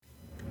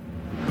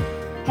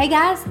Hey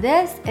guys,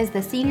 this is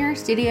the Senior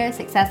Studio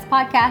Success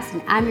Podcast,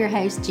 and I'm your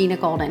host, Gina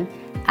Golden.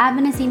 I've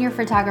been a senior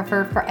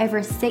photographer for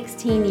over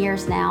 16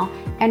 years now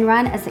and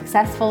run a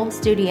successful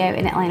studio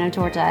in Atlanta,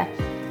 Georgia.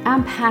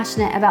 I'm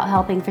passionate about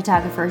helping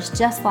photographers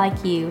just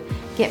like you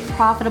get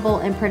profitable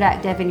and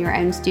productive in your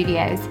own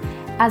studios.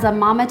 As a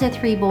mama to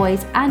 3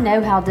 boys, I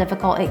know how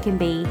difficult it can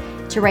be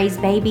to raise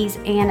babies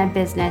and a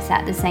business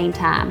at the same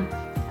time.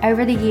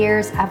 Over the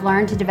years, I've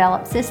learned to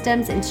develop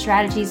systems and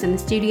strategies in the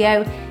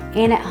studio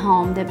and at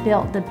home that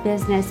built the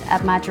business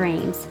of my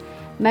dreams.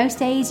 Most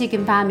days you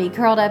can find me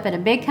curled up in a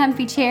big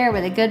comfy chair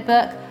with a good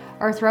book,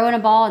 or throwing a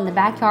ball in the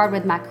backyard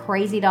with my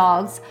crazy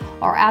dogs,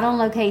 or out on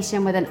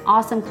location with an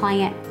awesome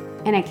client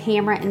and a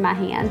camera in my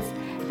hands.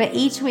 But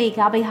each week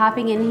I'll be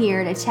hopping in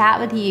here to chat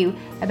with you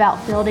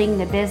about building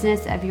the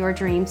business of your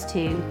dreams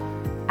too.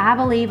 I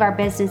believe our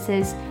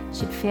businesses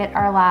should fit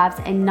our lives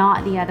and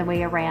not the other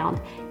way around.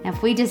 Now,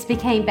 if we just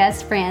became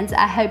best friends,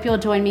 I hope you'll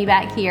join me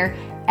back here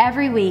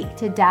every week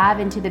to dive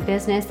into the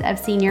business of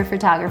senior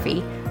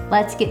photography.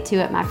 Let's get to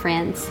it, my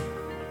friends.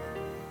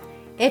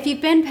 If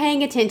you've been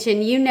paying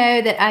attention, you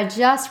know that I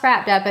just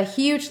wrapped up a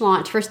huge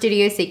launch for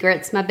Studio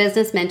Secrets, my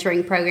business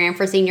mentoring program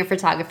for senior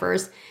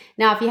photographers.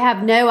 Now, if you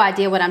have no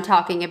idea what I'm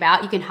talking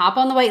about, you can hop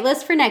on the wait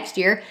list for next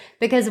year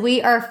because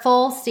we are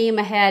full steam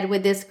ahead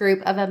with this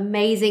group of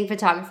amazing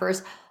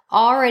photographers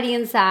already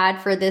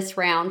inside for this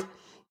round.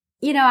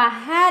 You know, I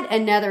had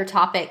another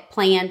topic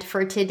planned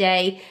for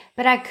today,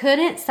 but I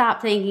couldn't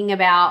stop thinking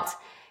about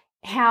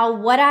how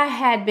what I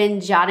had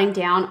been jotting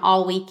down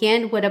all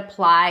weekend would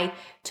apply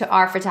to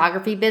our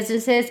photography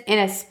businesses and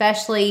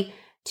especially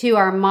to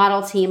our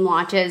model team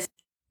launches.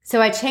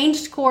 So I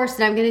changed course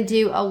and I'm going to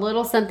do a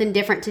little something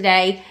different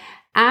today.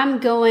 I'm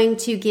going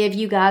to give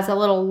you guys a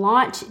little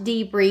launch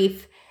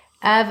debrief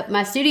of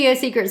my Studio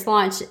Secrets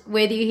launch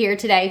with you here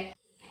today.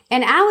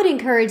 And I would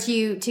encourage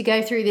you to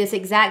go through this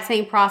exact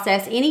same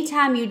process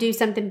anytime you do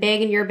something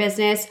big in your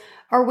business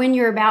or when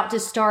you're about to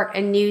start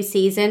a new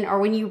season or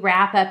when you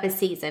wrap up a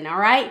season, all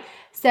right?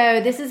 So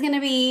this is going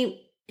to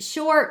be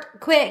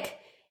short, quick,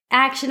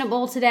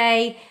 actionable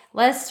today.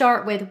 Let's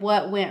start with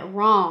what went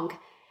wrong.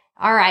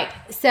 All right,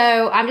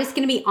 so I'm just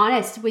going to be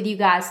honest with you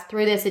guys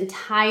through this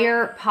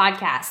entire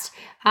podcast.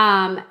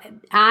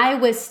 I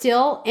was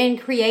still in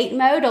create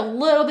mode, a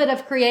little bit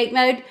of create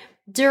mode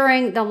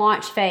during the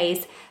launch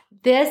phase.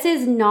 This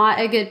is not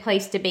a good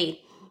place to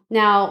be.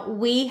 Now,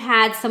 we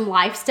had some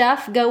life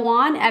stuff go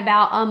on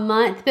about a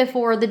month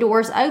before the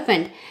doors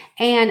opened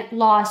and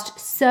lost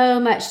so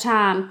much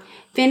time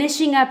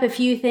finishing up a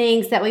few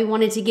things that we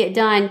wanted to get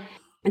done.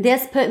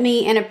 This put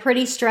me in a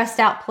pretty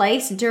stressed out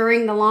place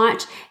during the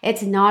launch.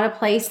 It's not a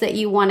place that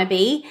you want to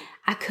be.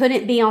 I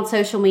couldn't be on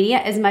social media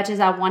as much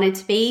as I wanted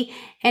to be,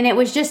 and it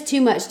was just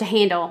too much to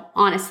handle,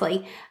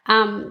 honestly.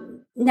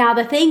 Now,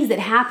 the things that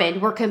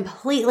happened were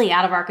completely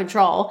out of our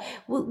control.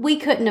 We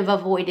couldn't have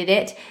avoided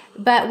it,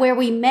 but where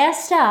we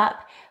messed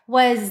up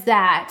was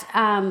that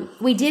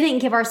we didn't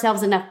give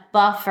ourselves enough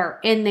buffer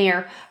in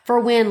there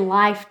for when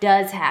life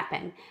does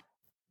happen.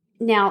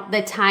 Now,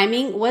 the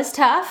timing was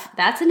tough.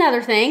 That's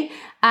another thing.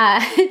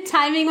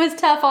 Timing was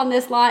tough on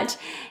this launch.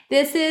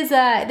 This is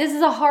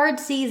a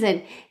hard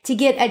season to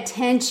get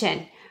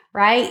attention,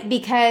 right?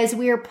 Because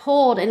we are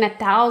pulled in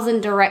 1,000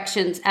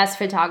 directions as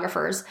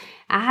photographers.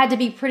 I had to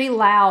be pretty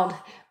loud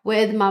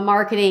with my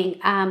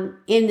marketing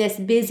in this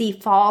busy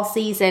fall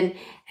season,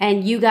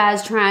 and you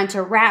guys trying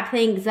to wrap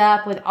things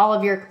up with all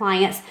of your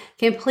clients.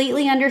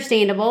 Completely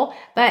understandable,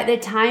 but the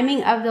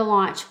timing of the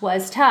launch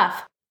was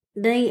tough.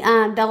 The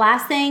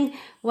last thing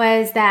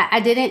was that I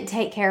didn't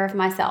take care of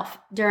myself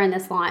during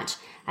this launch.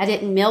 I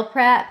didn't meal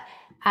prep,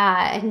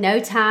 no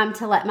time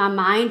to let my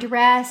mind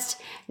rest,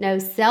 no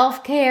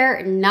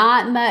self-care,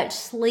 not much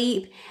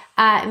sleep.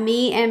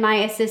 Me and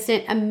my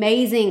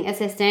amazing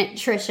assistant,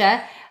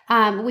 Trisha,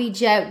 we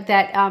joked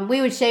that we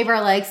would shave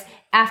our legs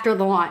after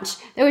the launch.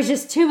 There was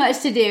just too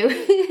much to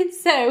do.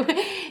 So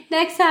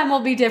next time will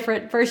be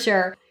different for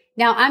sure.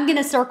 Now I'm going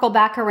to circle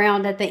back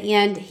around at the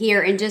end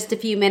here in just a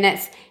few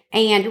minutes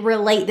and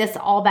relate this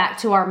all back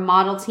to our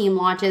model team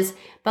launches.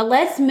 But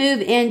let's move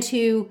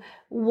into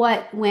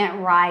what went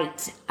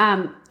right.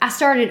 I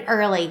started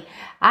early.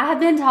 I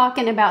have been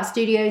talking about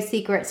Studio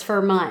Secrets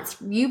for months.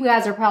 You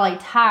guys are probably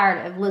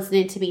tired of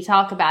listening to me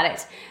talk about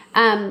it.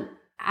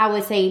 I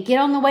was saying, get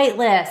on the wait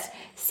list,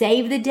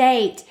 save the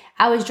date.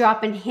 I was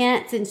dropping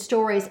hints and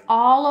stories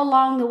all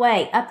along the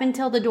way up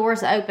until the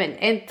doors opened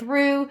and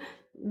through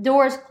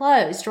doors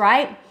closed,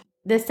 right?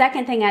 The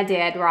second thing I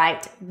did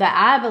right, that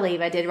I believe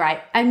I did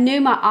right, I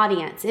knew my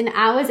audience and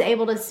I was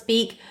able to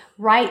speak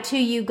right to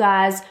you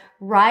guys,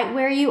 right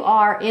where you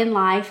are in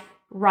life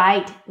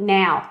right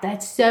now.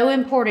 That's so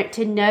important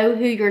to know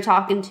who you're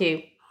talking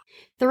to.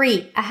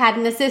 3, I had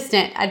an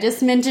assistant. I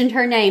just mentioned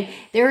her name.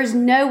 There is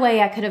no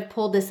way I could have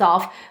pulled this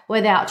off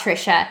without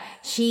Trisha.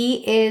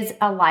 She is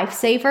a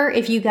lifesaver.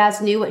 If you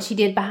guys knew what she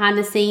did behind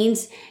the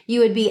scenes, you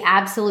would be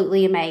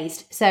absolutely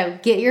amazed. So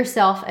get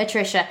yourself a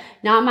Trisha.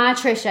 Not my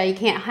Trisha. You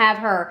can't have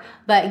her,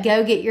 but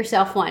go get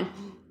yourself one.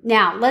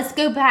 Now, let's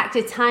go back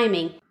to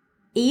timing.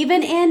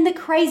 Even in the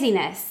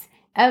craziness,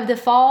 of the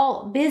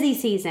fall busy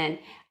season,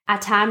 I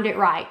timed it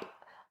right.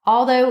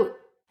 Although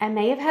I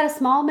may have had a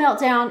small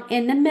meltdown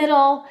in the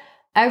middle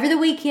over the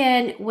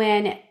weekend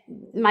when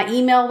my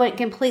email went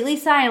completely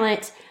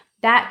silent.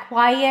 That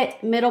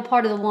quiet middle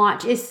part of the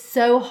launch is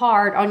so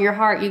hard on your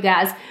heart, you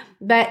guys.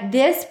 But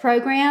this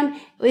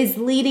program is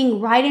leading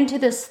right into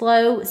the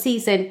slow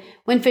season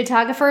when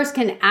photographers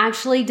can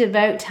actually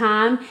devote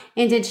time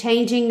into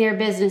changing their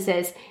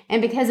businesses.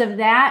 And because of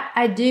that,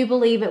 I do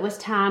believe it was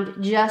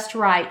timed just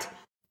right.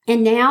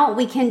 And now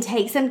we can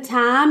take some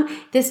time,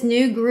 this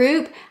new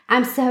group.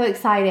 I'm so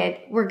excited.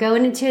 We're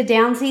going into a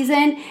down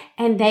season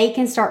and they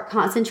can start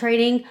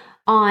concentrating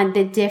on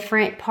the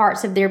different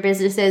parts of their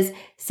businesses,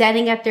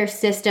 setting up their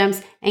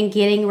systems and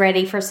getting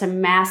ready for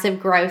some massive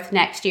growth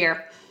next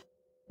year.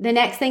 The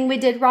next thing we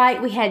did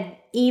right, we had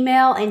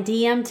email and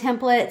DM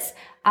templates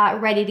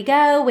ready to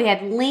go. We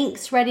had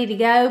links ready to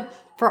go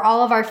for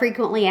all of our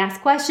frequently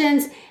asked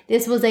questions.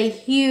 This was a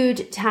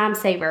huge time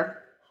saver.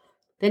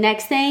 The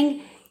next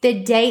thing, the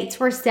dates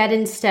were set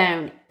in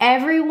stone.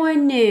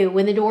 Everyone knew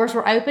when the doors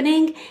were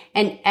opening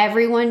and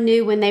everyone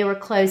knew when they were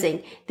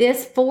closing.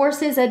 This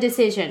forces a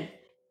decision.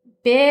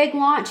 Big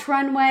launch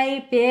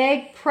runway,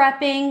 big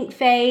prepping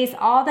phase,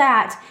 all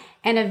that,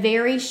 and a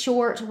very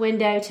short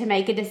window to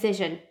make a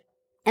decision.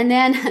 And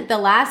then the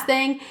last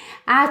thing,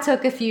 I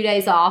took a few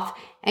days off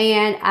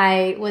and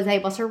I was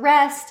able to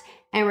rest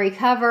and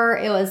recover.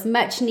 It was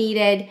much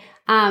needed.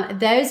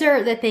 Those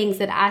are the things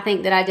that I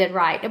think that I did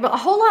right. A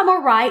whole lot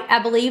more right, I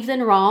believe,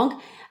 than wrong.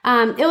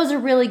 It was a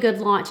really good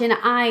launch and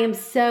I am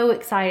so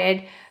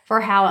excited for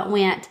how it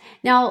went.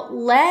 Now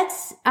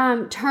let's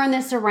turn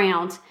this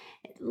around.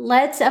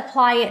 Let's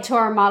apply it to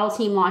our model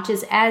team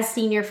launches as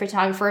senior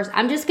photographers.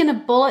 I'm just going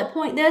to bullet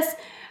point this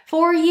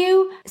for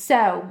you.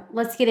 So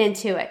let's get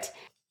into it.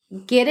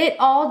 Get it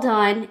all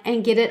done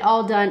and get it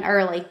all done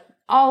early.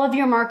 All of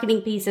your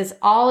marketing pieces,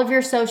 all of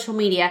your social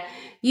media.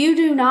 You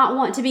do not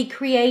want to be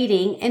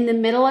creating in the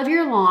middle of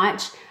your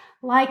launch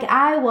like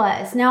I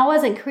was. Now, I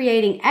wasn't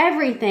creating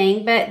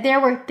everything, but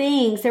there were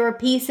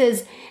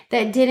pieces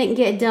that didn't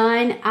get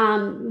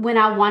done when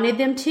I wanted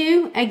them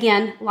to.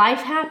 Again, life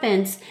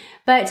happens,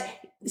 but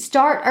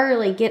start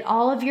early. Get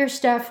all of your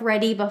stuff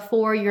ready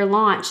before your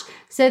launch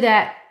so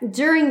that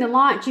during the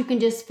launch, you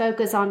can just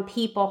focus on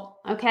people,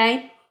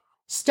 okay?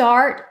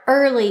 Start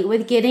early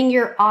with getting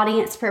your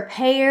audience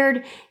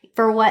prepared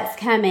for what's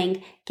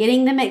coming,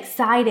 getting them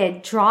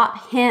excited,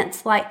 drop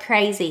hints like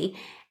crazy,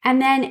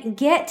 and then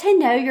get to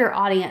know your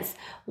audience.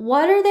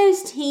 What are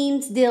those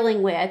teens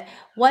dealing with?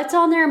 What's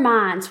on their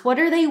minds? What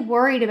are they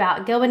worried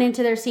about going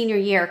into their senior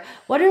year?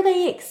 What are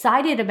they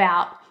excited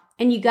about?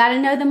 And you got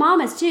to know the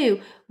mamas too,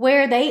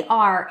 where they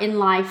are in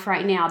life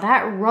right now,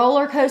 that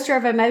roller coaster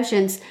of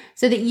emotions,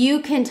 so that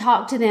you can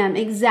talk to them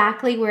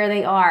exactly where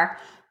they are.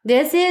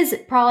 This is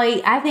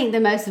probably, I think, the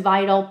most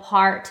vital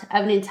part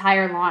of an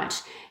entire launch,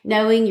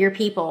 knowing your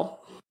people.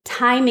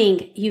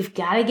 Timing, you've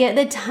got to get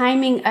the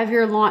timing of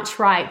your launch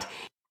right.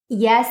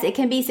 Yes, it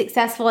can be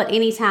successful at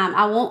any time.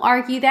 I won't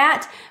argue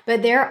that,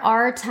 but there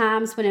are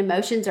times when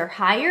emotions are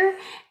higher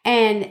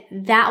and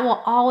that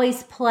will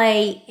always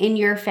play in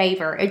your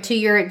favor and to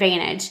your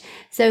advantage.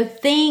 So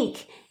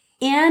think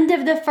end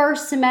of the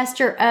first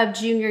semester of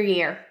junior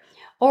year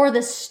or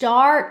the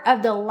start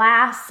of the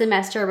last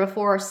semester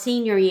before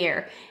senior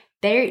year.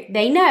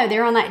 They know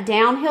they're on that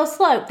downhill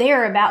slope. They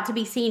are about to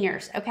be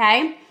seniors,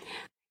 okay?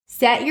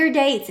 Set your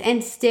dates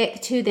and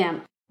stick to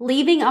them.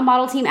 Leaving a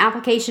model team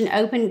application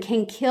open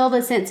can kill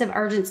the sense of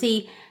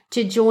urgency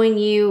to join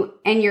you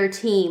and your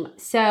team.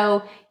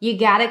 So you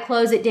got to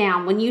close it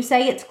down. When you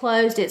say it's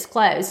closed, it's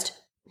closed.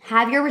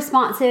 Have your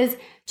responses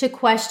to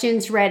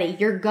questions ready.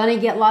 You're going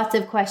to get lots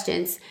of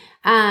questions.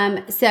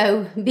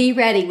 So be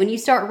ready. When you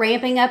start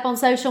ramping up on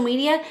social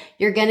media,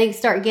 you're going to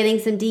start getting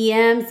some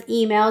DMs,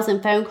 emails,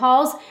 and phone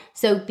calls.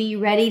 So be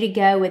ready to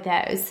go with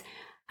those.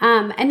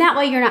 And that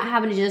way you're not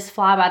having to just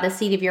fly by the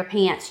seat of your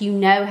pants. You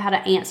know how to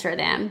answer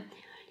them.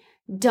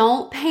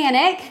 Don't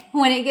panic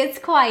when it gets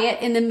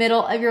quiet in the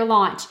middle of your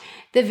launch.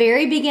 The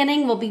very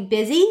beginning will be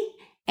busy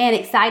and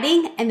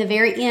exciting, and the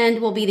very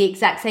end will be the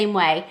exact same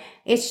way.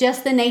 It's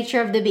just the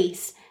nature of the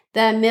beast.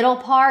 The middle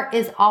part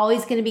is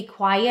always going to be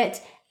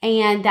quiet,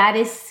 and that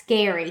is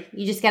scary.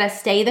 You just got to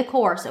stay the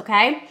course,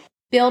 okay?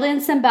 Build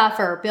in some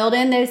buffer. Build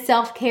in those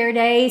self-care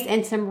days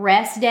and some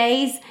rest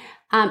days,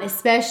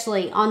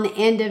 especially on the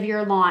end of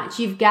your launch.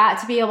 You've got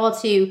to be able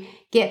to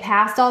get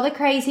past all the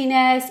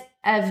craziness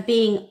of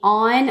being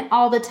on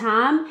all the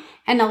time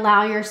and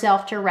allow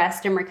yourself to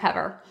rest and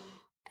recover.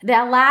 The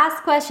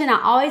last question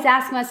I always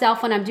ask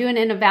myself when I'm doing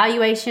an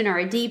evaluation or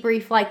a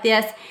debrief like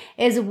this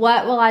is,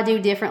 what will I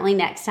do differently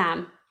next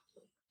time?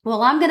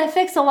 Well, I'm going to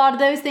fix a lot of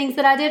those things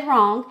that I did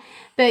wrong,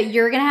 but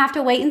you're going to have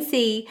to wait and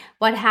see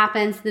what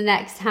happens the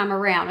next time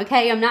around,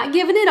 okay? I'm not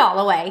giving it all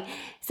away.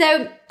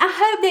 So I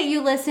hope that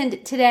you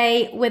listened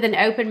today with an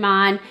open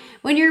mind.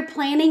 When you're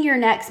planning your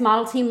next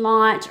model team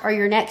launch or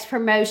your next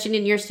promotion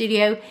in your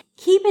studio,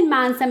 keep in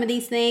mind some of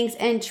these things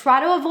and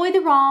try to avoid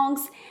the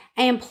wrongs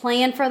and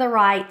plan for the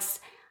rights.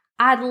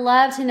 I'd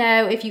love to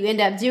know if you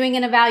end up doing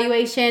an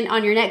evaluation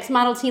on your next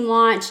model team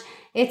launch.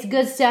 It's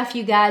good stuff,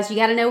 you guys. You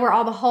got to know where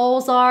all the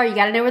holes are. You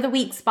got to know where the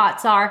weak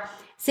spots are.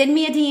 Send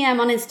me a DM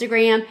on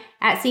Instagram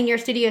at Senior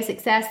Studio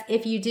Success.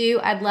 If you do,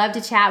 I'd love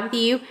to chat with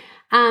you.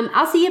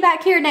 I'll see you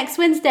back here next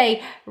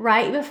Wednesday,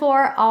 right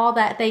before all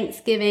that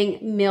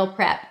Thanksgiving meal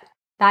prep.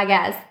 Bye,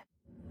 guys.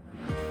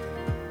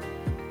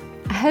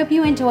 I hope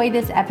you enjoyed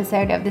this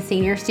episode of the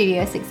Senior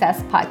Studio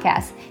Success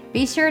Podcast.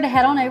 Be sure to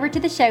head on over to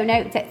the show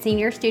notes at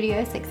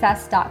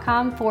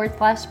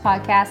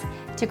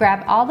seniorstudiosuccess.com/podcast to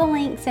grab all the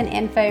links and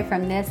info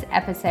from this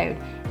episode.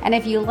 And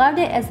if you loved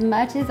it as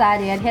much as I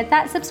did, hit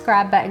that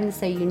subscribe button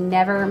so you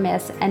never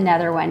miss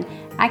another one.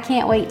 I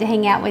can't wait to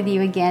hang out with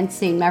you again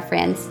soon, my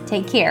friends.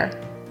 Take care.